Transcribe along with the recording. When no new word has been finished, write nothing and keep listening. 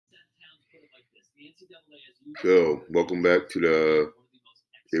So, welcome back to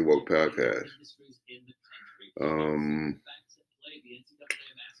the Walk podcast. Um,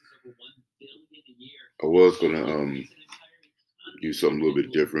 I was gonna do something a little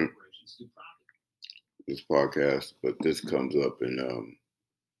bit different this podcast, but this comes up, and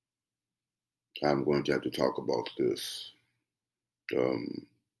I'm going to have to talk about this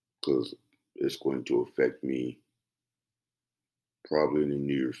because it's going to affect me probably in the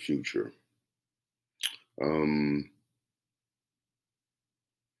near future. Um,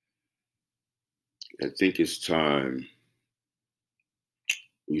 I think it's time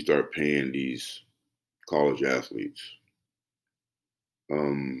we start paying these college athletes.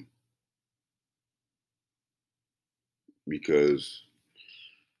 Um, because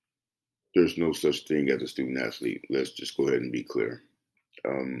there's no such thing as a student athlete. Let's just go ahead and be clear.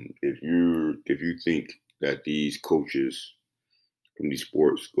 If you think that these coaches from these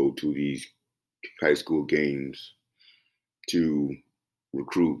sports go to these high school games to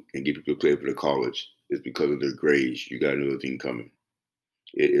recruit and get people to play for the college, it's because of their grades. You got another thing coming.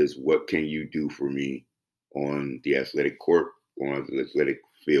 It is, what can you do for me on the athletic court or on the athletic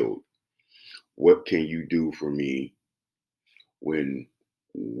field? What can you do for me when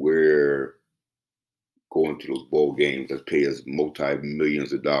we're going to those bowl games that pay us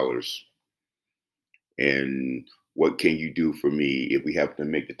multi-millions of dollars? And what can you do for me if we have to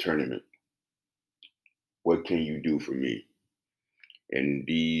make the tournament? What can you do for me? And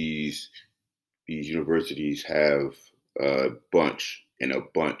these universities have a bunch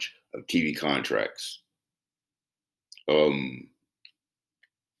of TV contracts,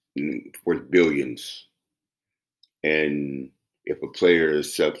 worth billions. And if a player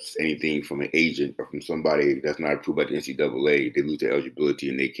accepts anything from an agent or from somebody that's not approved by the NCAA, they lose their eligibility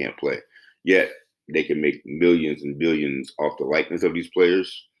and they can't play. Yet they can make millions and billions off the likeness of these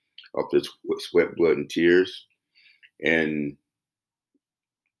players, off their sweat, blood, and tears. And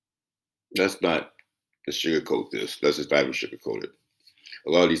let's not sugarcoat this. Let's just not even sugarcoat it. A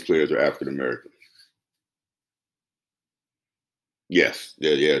lot of these players are African American. Yes,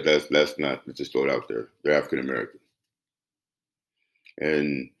 yeah. Let's not, let's just throw it out there. They're African American.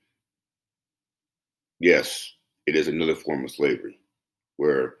 And yes, it is another form of slavery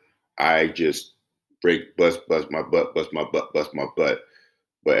where I just bust my butt.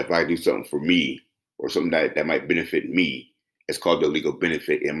 But if I do something for me or something that might benefit me, it's called the legal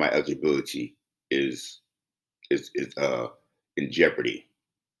benefit, and my eligibility is in jeopardy.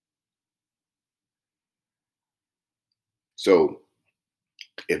 So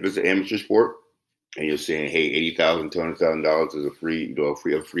if it's an amateur sport and you're saying, hey, $80,000, $200,000 is a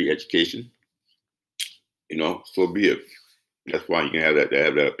free education, so be it. That's fine. You can have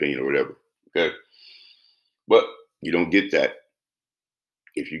that opinion or whatever. Okay. But you don't get that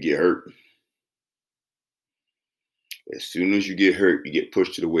if you get hurt. As soon as you get hurt, you get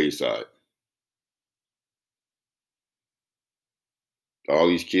pushed to the wayside. All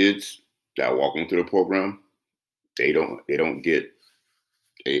these kids that walk into the program, they don't get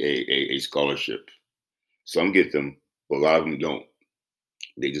a scholarship. Some get them, but a lot of them don't.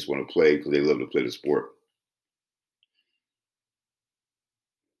 They just want to play because they love to play the sport.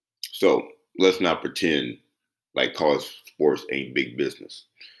 So let's not pretend like college sports ain't big business.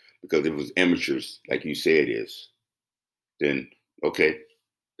 Because if it was amateurs, like you say it is, then okay,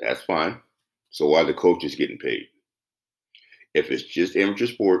 that's fine. So why are the coaches getting paid? If it's just amateur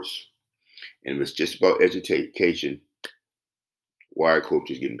sports and if it's just about education, why are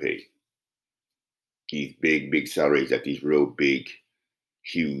coaches getting paid? These big salaries at these real big,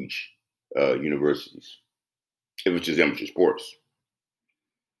 huge universities. If it's just amateur sports,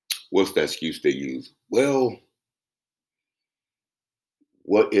 what's the excuse they use? Well,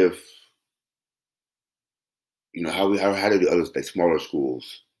 what if how do the others, like smaller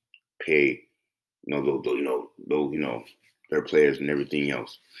schools, pay their players and everything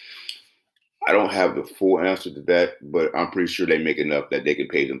else? I don't have the full answer to that, but I'm pretty sure they make enough that they can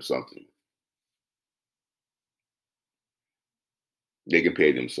pay them something. They can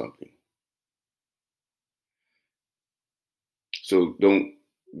pay them something. So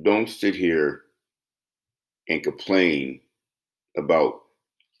don't sit here and complain about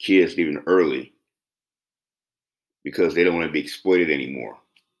kids leaving early because they don't want to be exploited anymore.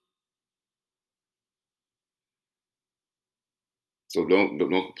 So don't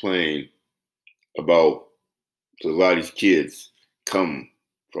complain about, because a lot of these kids come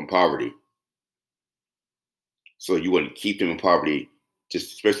from poverty. So you want to keep them in poverty,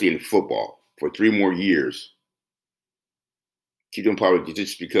 just especially in football, for 3 more years. Keep them in poverty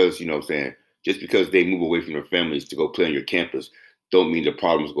just because, just because they move away from their families to go play on your campus, don't mean the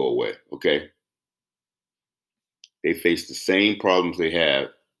problems go away, okay? They face the same problems they had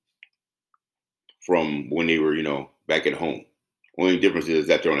from when they were, back at home. Only difference is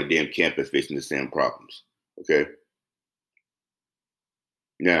that they're on a damn campus facing the same problems. Okay.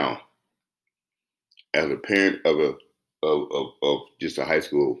 Now, as a parent of just a high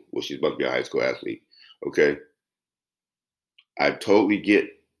school, well, she's about to be a high school athlete. Okay. I totally get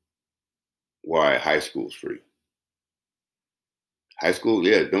why high school is free. High school,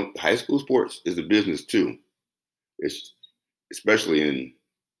 yeah, don't high school sports is a business too. It's especially in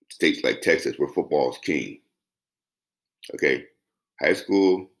states like Texas where football is king. Okay. High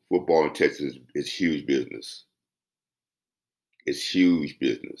school football in Texas is huge business. It's huge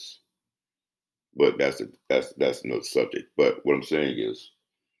business. But that's another subject. But what I'm saying is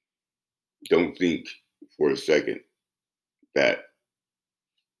don't think for a second that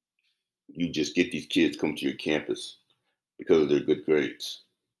you just get these kids come to your campus because of their good grades.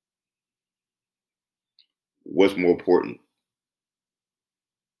 What's more important?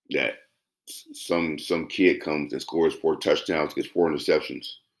 That some kid comes and scores 4 touchdowns, gets 4 interceptions.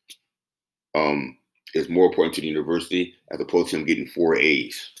 Um, is more important to the university as opposed to him getting 4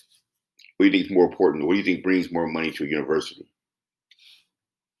 A's. What do you think is more important? What do you think brings more money to a university?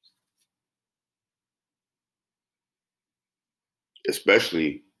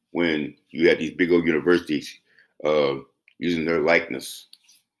 Especially when you have these big old universities uh, using their likeness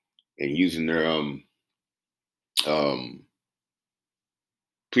and using their um,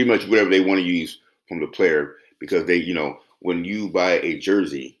 pretty much whatever they want to use from the player because they, when you buy a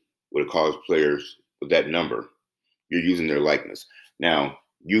jersey with a college players with that number, you're using their likeness. Now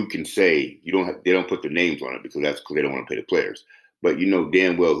you can say they don't put their names on it because they don't want to pay the players, but you know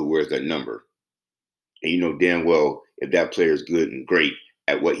damn well who wears that number, and you know damn well if that player is good and great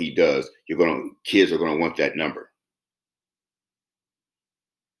at what he does, kids are gonna want that number.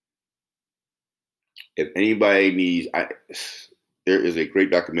 If anybody needs, there is a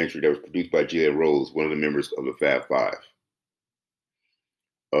great documentary that was produced by Jalen Rose, one of the members of the Fab Five.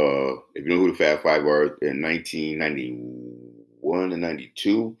 If you know who the Fab Five are, in 1991 and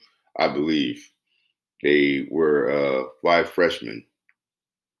 92, I believe they were five freshmen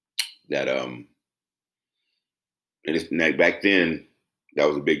that and back then that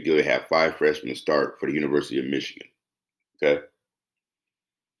was a big deal to have five freshmen start for the University of Michigan. Okay,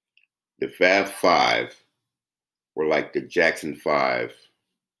 the Fab Five were like the Jackson Five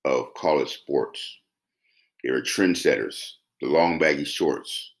of college sports. They were trendsetters. The long baggy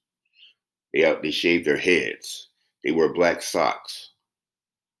shorts. They shaved their heads. They wear black socks.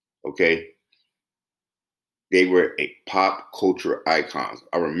 Okay, they were a pop culture icons.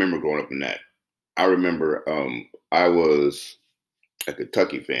 I remember growing up in that. I remember I was a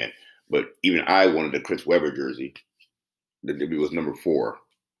Kentucky fan, but even I wanted the Chris Webber jersey. It was number 4.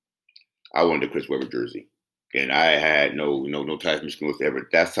 I wanted the Chris Webber jersey, and I had no ties to Michigan whatsoever.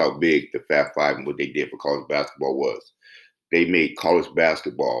 That's how big the Fab Five and what they did for college basketball was. They made college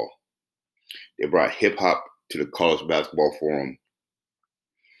basketball. They brought hip hop to the college basketball forum,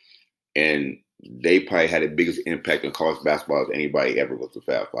 and they probably had the biggest impact on college basketball as anybody ever was the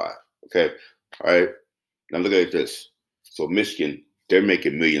Fab Five. Okay, all right. Now look at this. So Michigan, they're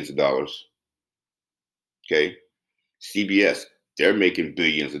making millions of dollars. Okay, CBS, they're making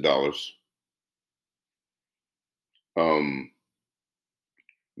billions of dollars. Um,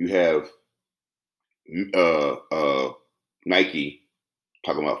 you have uh, uh, Nike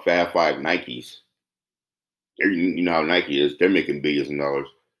talking about Fab Five Nikes. You know how Nike is; they're making billions of dollars.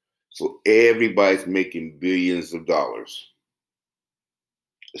 So everybody's making billions of dollars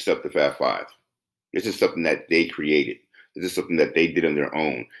except the Fab Five. This is something that they created. This is something that they did on their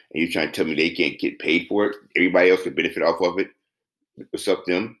own. And you're trying to tell me they can't get paid for it? Everybody else can benefit off of it? It's up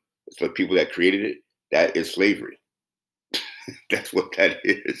to them. It's the people that created it. That is slavery. That's what that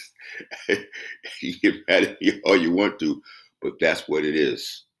is. You get mad at me all you want to, but that's what it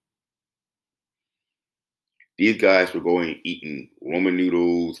is. These guys were going eating ramen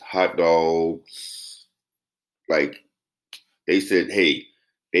noodles, hot dogs. Like they said, hey,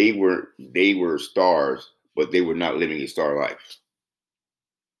 they were stars, but they were not living a star life.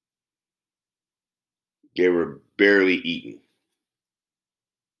 They were barely eating.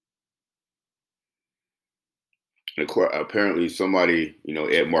 And apparently, somebody,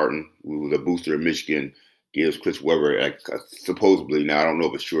 Ed Martin, who was a booster in Michigan, gives Chris Webber, like, supposedly, now I don't know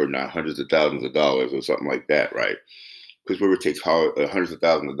if it's true or not, hundreds of thousands of dollars or something like that, right? Chris Webber takes hundreds of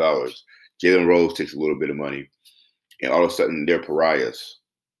thousands of dollars. Jalen Rose takes a little bit of money, and all of a sudden they're pariahs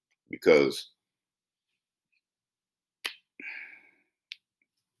because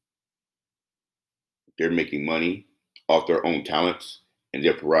they're making money off their own talents, and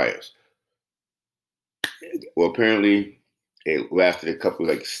they're pariahs. Well, apparently it lasted a couple,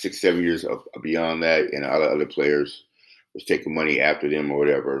 like 6, 7 years of beyond that, and other players was taking money after them or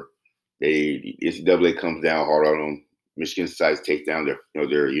whatever. The NCAA comes down hard on them. Michigan decides to take down their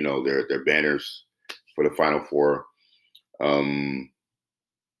banners for the Final Four, and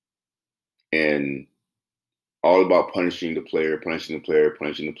all about punishing the player, punishing the player,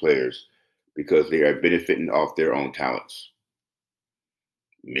 punishing the players because they are benefiting off their own talents.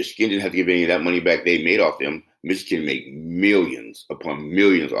 Michigan didn't have to give any of that money back they made off them. Michigan made millions upon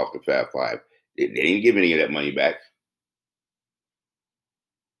millions off the Fab Five. They didn't give any of that money back.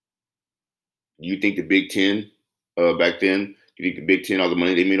 You think the Big Ten back then? You think the Big Ten, all the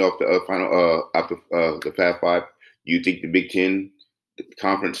money they made off the the Fab Five? You think the Big Ten the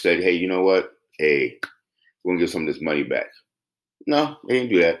conference said, "Hey, you know what? Hey, we're gonna give some of this money back"? No, they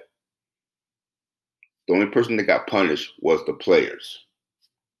didn't do that. The only person that got punished was the players.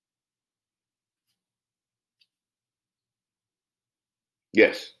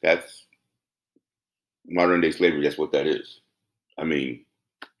 Yes, that's modern day slavery. That's what that is. I mean,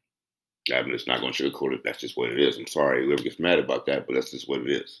 I'm just not going to sugarcoat it. That's just what it is. I'm sorry, whoever gets mad about that, but that's just what it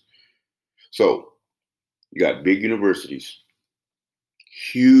is. So you got big universities,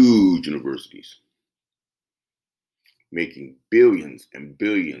 huge universities, making billions and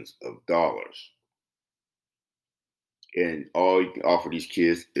billions of dollars, and all you can offer these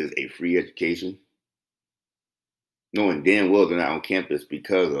kids is a free education, knowing damn well they're not on campus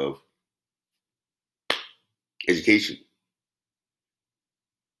because of education.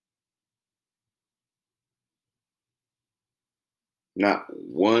 Not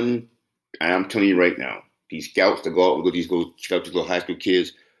one, and I'm telling you right now, these scouts that go out and go scout these little high school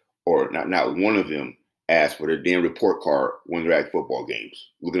kids, or not one of them asked for their damn report card when they're at football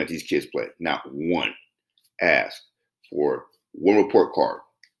games, looking at these kids play. Not one asked for one report card.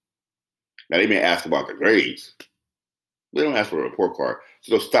 Now they may ask about the grades. They don't ask for a report card.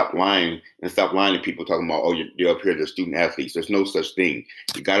 So they'll stop lying and stop lying to people talking about, oh, you're up here, they're student athletes. There's no such thing.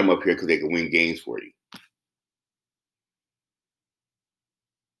 You got them up here because they can win games for you.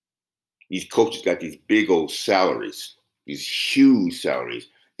 These coaches got these big old salaries, these huge salaries,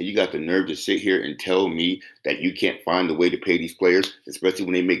 and you got the nerve to sit here and tell me that you can't find a way to pay these players, especially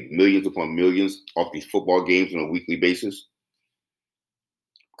when they make millions upon millions off these football games on a weekly basis?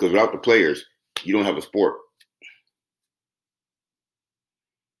 Because without the players, you don't have a sport.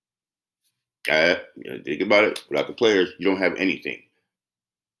 Think about it. Without the players, you don't have anything.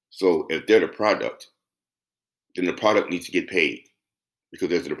 So if they're the product, then the product needs to get paid because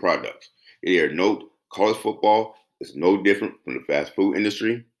they're the product. They are no college football is no different from the fast food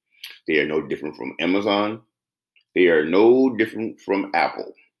industry. They are no different from Amazon. They are no different from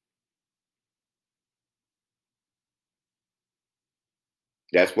Apple.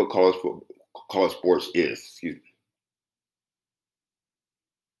 That's what college sports is. Excuse me.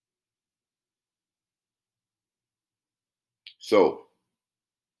 So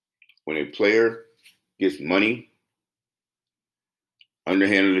when a player gets money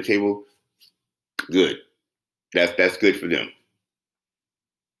underhand on the table, good. That's good for them.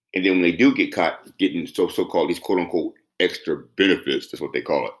 And then when they do get caught getting so-called these quote unquote extra benefits, that's what they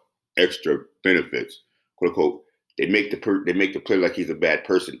call it, extra benefits, quote unquote. They make the player like he's a bad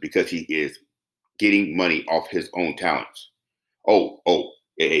person because he is getting money off his own talents.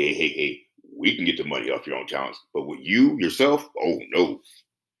 Hey, we can get the money off your own talents, but with you yourself, oh no,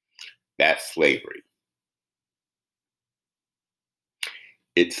 that's slavery.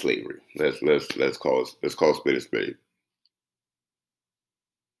 It's slavery. Let's call a spade a spade.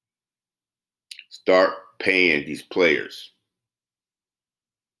 Start paying these players.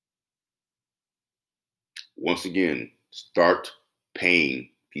 Once again, start paying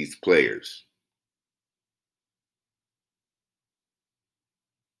these players.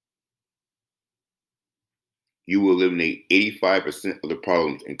 You will eliminate 85% of the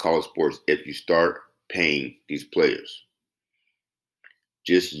problems in college sports if you start paying these players.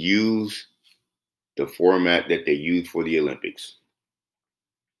 Just use the format that they use for the Olympics.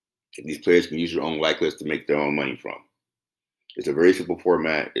 And these players can use their own likeness to make their own money from. It's a very simple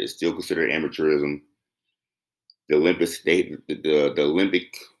format. It's still considered amateurism. The Olympics, the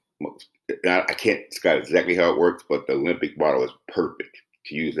Olympic, I can't describe exactly how it works, but the Olympic model is perfect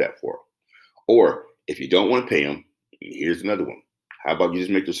to use that for. Or if you don't want to pay them, here's another one. How about you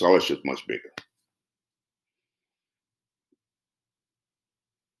just make the scholarships much bigger?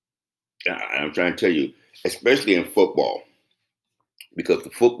 I'm trying to tell you, especially in football, because the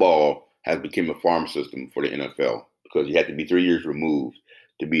football has become a farm system for the NFL because you have to be 3 years removed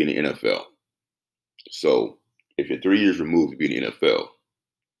to be in the NFL. So if you're 3 years removed to be in the NFL,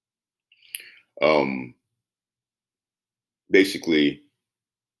 basically,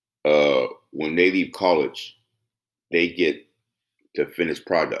 when they leave college, they get the finished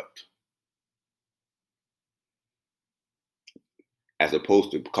product, as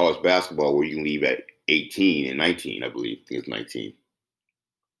opposed to college basketball where you can leave at 18 and 19, I believe. I think it's 19.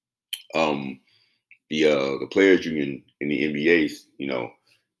 Um, the players union in the NBA's,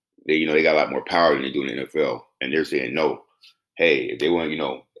 they got a lot more power than they do in the NFL, and they're saying no. Hey, if they want,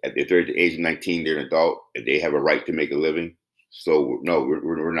 if they're at the age of 19, they're an adult, if they have a right to make a living. So no,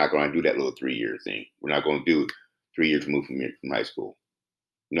 we're not going to do that little 3 year thing. We're not going to do 3 years removed from high school.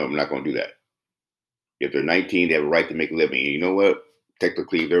 No, we're not going to do that. If they're 19, they have a right to make a living. And you know what?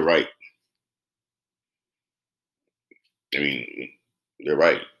 Technically, they're right. I mean, they're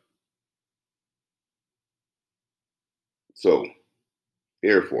right. So,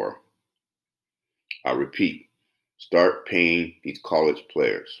 therefore, I repeat, start paying these college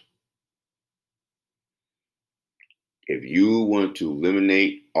players. If you want to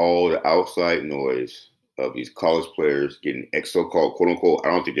eliminate all the outside noise of these college players getting so-called, quote unquote,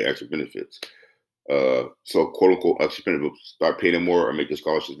 I don't think they're extra benefits. So quote unquote extra benefits, start paying them more or make the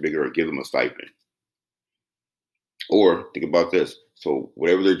scholarships bigger or give them a stipend. Or think about this. So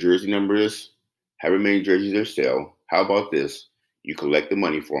whatever their jersey number is, however many jerseys they sell, how about this? You collect the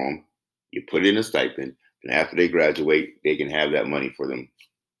money for them, you put it in a stipend, and after they graduate, they can have that money for them.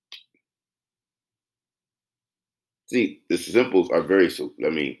 See, the simples are very, the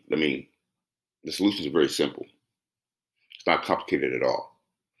solutions are very simple. It's not complicated at all.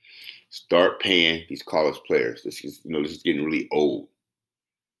 Start paying these college players. This is getting really old.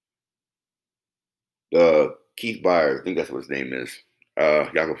 Keith Byers, I think that's what his name is. Y'all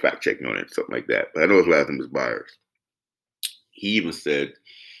can fact check me on it, something like that. But I know his last name is Byers. He even said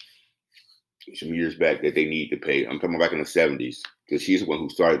some years back that they need to pay. I'm talking about back in the 70s, because he's the one who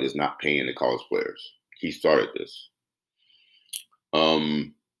started this, not paying the college players. He started this.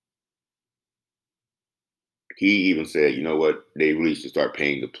 He even said, you know what, they really should start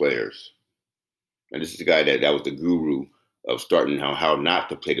paying the players. And this is the guy that was the guru of starting how not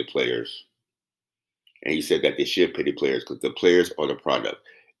to pay the players. And he said that they should pay the players because the players are the product.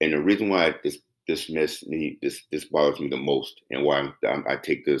 And the reason why this bothers me the most, and why I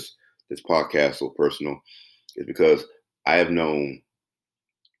take this podcast so personal, is because I have known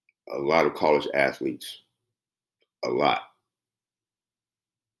a lot of college athletes, a lot,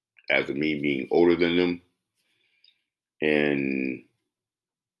 as of me being older than them and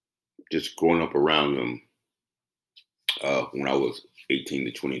just growing up around them when I was 18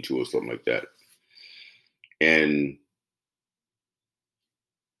 to 22 or something like that. And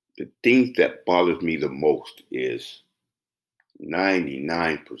the thing that bothers me the most is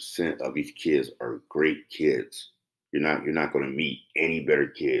 99% of these kids are great kids. You're not going to meet any better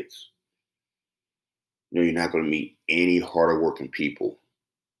kids. You're not going to meet any harder working people.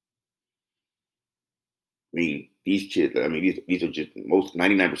 I mean, these kids, these are just, most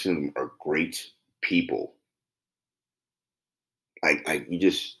 99% of them are great people. Like you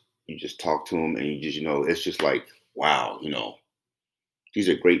just talk to them and you just, it's just like, wow, these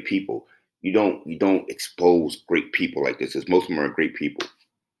are great people. You don't expose great people like this, because most of them are great people.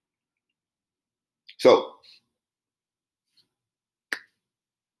 So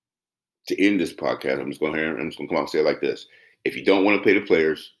to end this podcast, I'm just going to come out and say it like this. If you don't want to pay the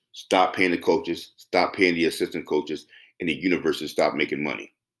players, stop paying the coaches, stop paying the assistant coaches, and the universities stop making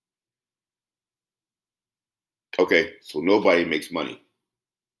money. Okay, so nobody makes money.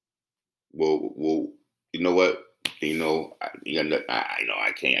 Well, you know what? I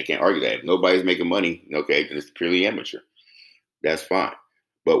can't argue that. If nobody's making money, okay, then it's purely amateur. That's fine.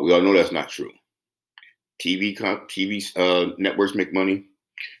 But we all know that's not true. TV networks make money.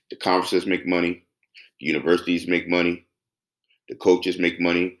 The conferences make money. The universities make money. The coaches make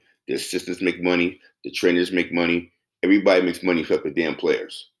money. The assistants make money. The trainers make money. Everybody makes money except the damn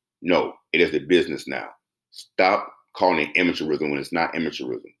players. No, it is a business now. Stop calling it amateurism when it's not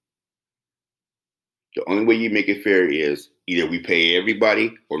amateurism. The only way you make it fair is either we pay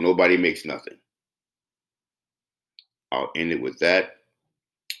everybody or nobody makes nothing. I'll end it with that.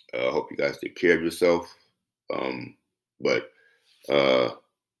 I hope you guys take care of yourself. But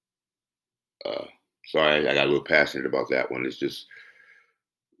sorry, I got a little passionate about that one. It's just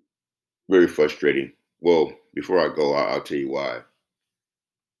very frustrating. Well, before I go, I'll tell you why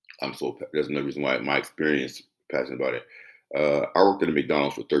there's another reason why my experience passionate about it. I worked at a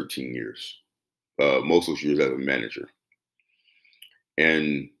McDonald's for 13 years, most of those years as a manager.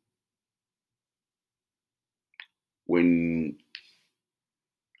 And when,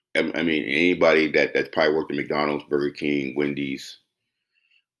 anybody that's probably worked at McDonald's, Burger King, Wendy's,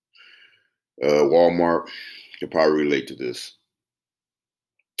 Walmart, can probably relate to this.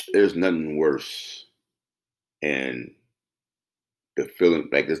 There's nothing worse, and the feeling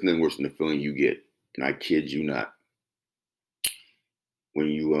like there's nothing worse than the feeling you get, and I kid you not, when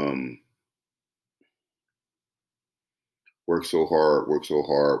you work so hard, work so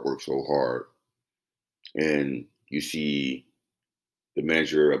hard, work so hard, and you see the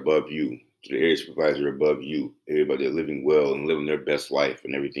manager above you, the area supervisor above you, everybody living well and living their best life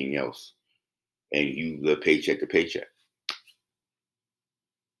and everything else, and you live paycheck to paycheck.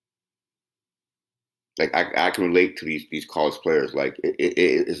 Like I can relate to these college players. Like it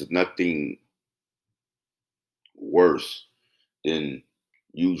is nothing worse than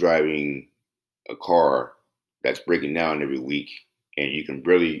you driving a car that's breaking down every week, and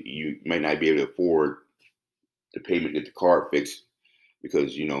you might not be able to afford the payment to get the car fixed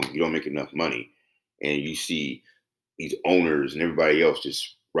because you don't make enough money, and you see these owners and everybody else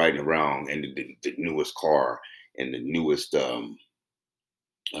just riding around in the newest car and the newest uh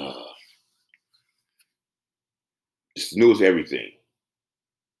just newest everything,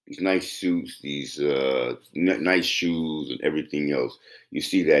 these nice suits, these nice shoes and everything else. You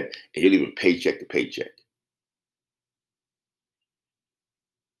see that, and you're living paycheck to paycheck.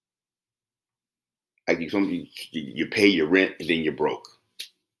 Like you pay your rent and then you're broke.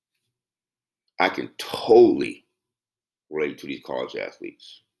 I can totally relate to these college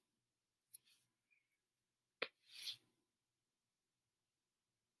athletes.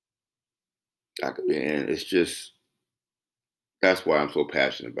 And it's just that's why I'm so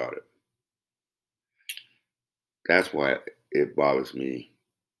passionate about it. That's why it bothers me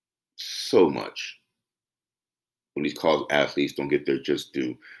so much when these college athletes don't get their just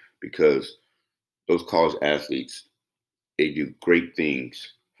due, because those college athletes, they do great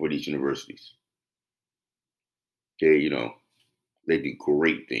things for these universities. They they do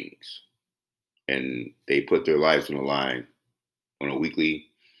great things, and they put their lives on the line on a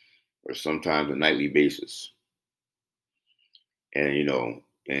weekly or sometimes a nightly basis, and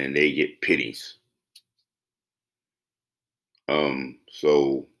and they get pennies.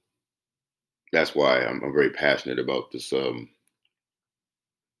 So that's why I'm very passionate about this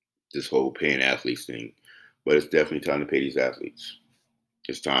whole paying athletes thing. But it's definitely time to pay these athletes.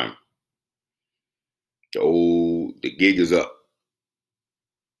 It's time. The gig is up.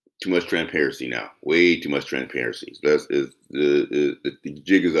 Too much transparency now. Way too much transparency. The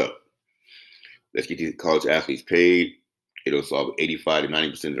jig is up. Let's get these college athletes paid. It'll solve 85 to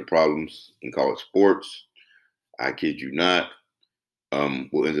 90% of the problems in college sports. I kid you not.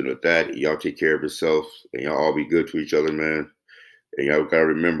 We'll end it with that. Y'all take care of yourself, and y'all all be good to each other, man. And y'all gotta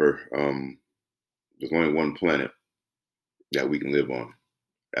remember, there's only one planet that we can live on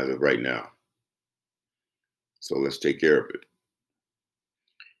as of right now. So let's take care of it.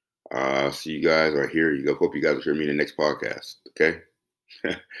 See you guys are here. Hope you guys will hear me in the next podcast. Okay.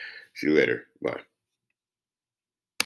 See you later. Bye.